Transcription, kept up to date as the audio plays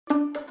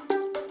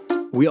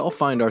We all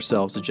find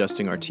ourselves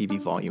adjusting our TV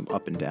volume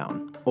up and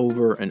down,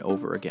 over and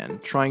over again,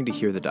 trying to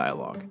hear the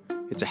dialogue.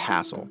 It's a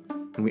hassle,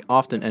 and we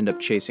often end up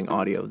chasing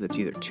audio that's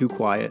either too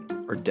quiet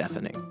or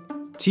deafening.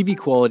 TV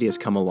quality has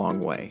come a long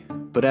way,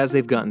 but as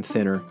they've gotten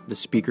thinner, the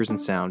speakers and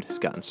sound has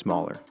gotten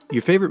smaller.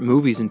 Your favorite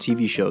movies and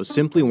TV shows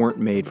simply weren't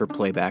made for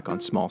playback on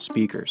small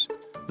speakers.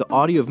 The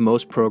audio of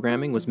most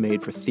programming was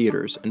made for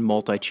theaters and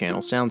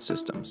multi-channel sound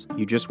systems.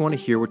 You just want to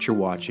hear what you're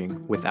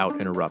watching without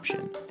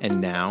interruption,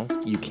 and now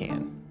you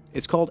can.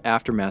 It's called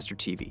AfterMaster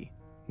TV.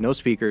 No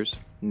speakers,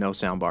 no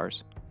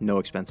soundbars, no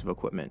expensive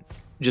equipment.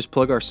 Just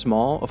plug our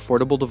small,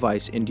 affordable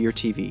device into your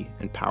TV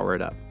and power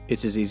it up.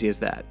 It's as easy as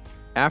that.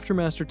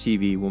 AfterMaster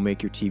TV will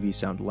make your TV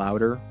sound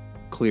louder,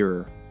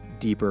 clearer,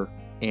 deeper,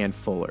 and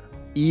fuller,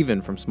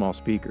 even from small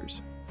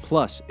speakers.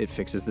 Plus, it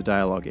fixes the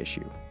dialogue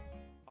issue.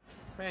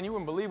 Man, you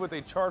wouldn't believe what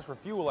they charge for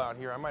fuel out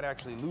here. I might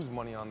actually lose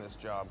money on this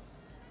job.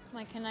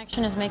 My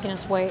connection is making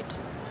us wait.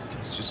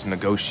 It's just a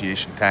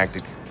negotiation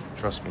tactic.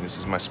 Trust me, this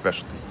is my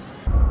specialty.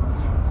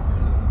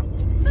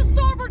 The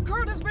starboard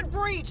current has been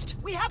breached.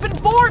 We have been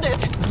boarded.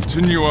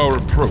 Continue our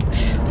approach.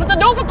 But the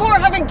Nova Corps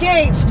have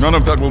engaged. None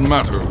of that will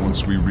matter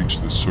once we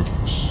reach the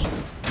surface.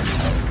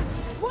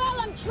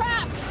 Well, I'm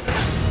trapped.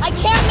 I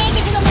can't make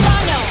it to the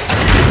Milano.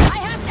 I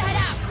have to head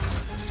out.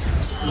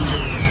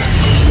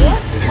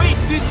 What? Wait,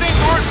 these things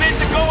aren't meant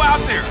to go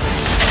out there.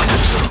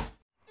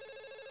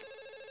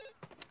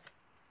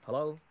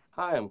 Hello?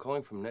 Hi, I'm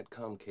calling from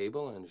Netcom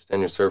Cable. I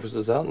understand your service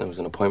is out and there was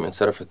an appointment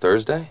set up for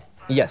Thursday.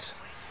 Yes.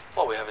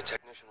 Well, we have a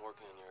technician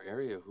working in your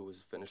area who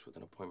was finished with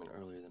an appointment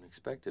earlier than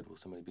expected. Will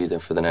somebody be there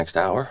for the next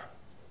hour?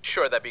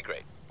 Sure, that'd be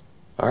great.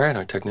 All right,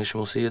 our technician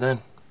will see you then.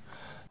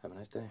 Have a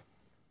nice day.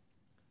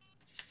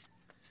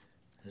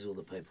 There's all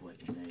the paperwork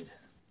you need.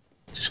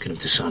 Just get him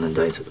to sign and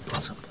date at the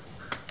bottom.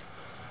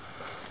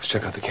 Let's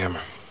check out the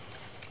camera.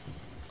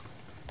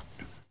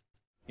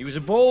 He was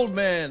a bold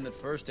man that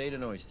first ate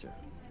an oyster.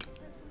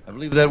 I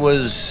believe that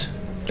was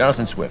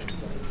Jonathan Swift.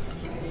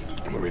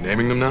 Are we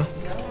naming them now?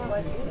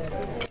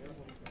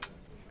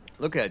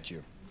 Look at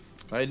you.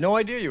 I had no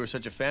idea you were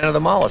such a fan of the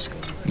mollusk.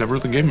 Never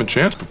really gave him a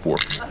chance before.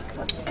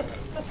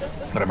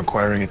 But I'm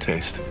acquiring a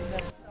taste.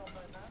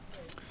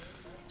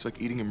 It's like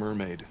eating a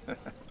mermaid.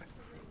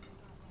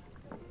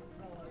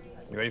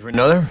 You ready for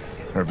another?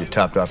 Or have you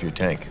topped off your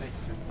tank?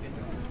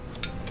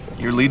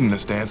 You're leading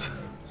this dance.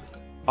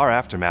 Our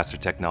AfterMaster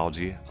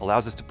technology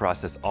allows us to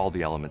process all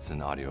the elements in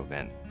an audio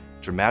event,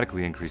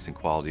 dramatically increasing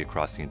quality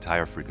across the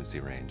entire frequency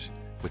range,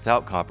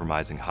 without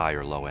compromising high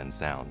or low-end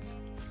sounds.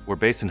 We're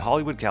based in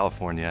Hollywood,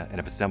 California, and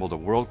have assembled a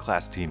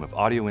world-class team of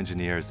audio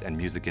engineers and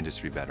music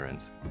industry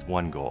veterans with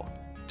one goal: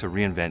 to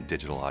reinvent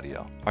digital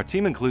audio. Our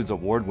team includes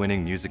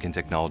award-winning music and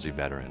technology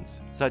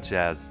veterans, such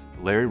as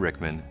Larry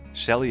Rickman,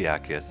 Shelly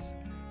Yakis,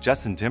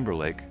 Justin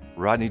Timberlake,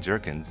 Rodney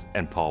Jerkins,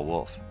 and Paul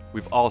Wolf.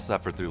 We've all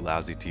suffered through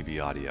lousy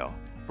TV audio,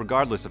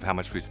 regardless of how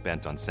much we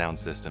spent on sound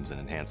systems and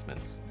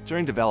enhancements.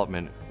 During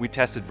development, we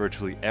tested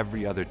virtually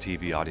every other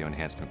TV audio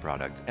enhancement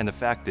product, and the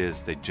fact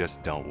is, they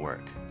just don't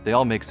work. They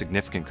all make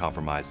significant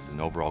compromises in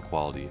overall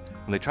quality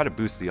when they try to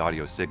boost the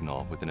audio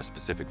signal within a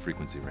specific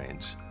frequency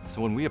range.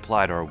 So when we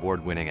applied our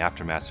award-winning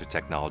AfterMaster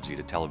technology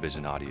to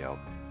television audio,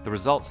 the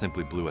results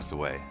simply blew us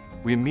away.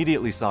 We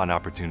immediately saw an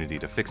opportunity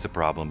to fix a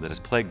problem that has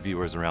plagued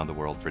viewers around the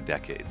world for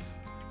decades.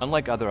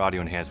 Unlike other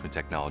audio enhancement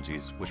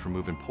technologies, which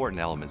remove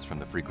important elements from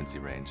the frequency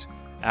range,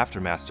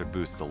 AfterMaster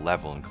boosts the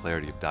level and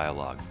clarity of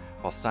dialogue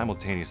while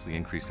simultaneously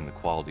increasing the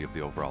quality of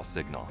the overall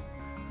signal.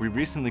 We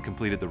recently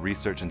completed the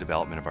research and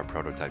development of our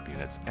prototype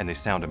units, and they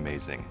sound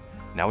amazing.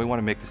 Now we want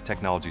to make this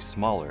technology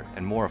smaller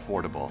and more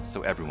affordable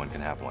so everyone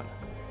can have one.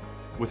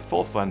 With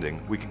full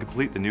funding, we can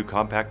complete the new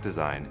compact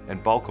design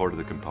and bulk order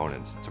the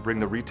components to bring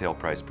the retail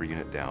price per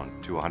unit down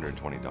to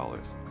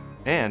 $120.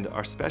 And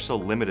our special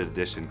limited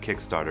edition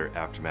Kickstarter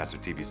AfterMaster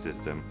TV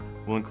system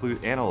will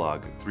include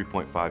analog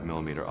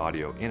 3.5mm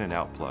audio in and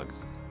out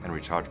plugs and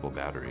rechargeable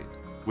battery.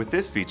 With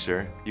this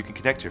feature, you can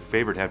connect your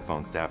favorite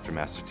headphones to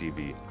AfterMaster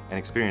TV and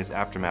experience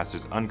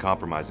AfterMaster's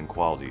uncompromising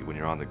quality when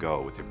you're on the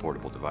go with your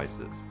portable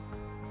devices.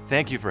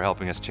 Thank you for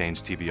helping us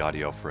change TV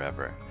audio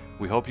forever.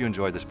 We hope you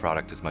enjoy this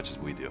product as much as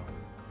we do.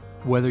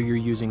 Whether you're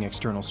using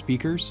external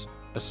speakers,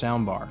 a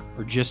soundbar,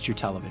 or just your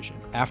television,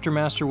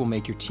 AfterMaster will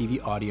make your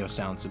TV audio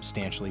sound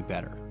substantially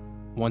better.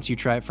 Once you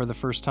try it for the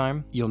first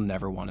time, you'll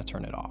never want to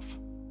turn it off.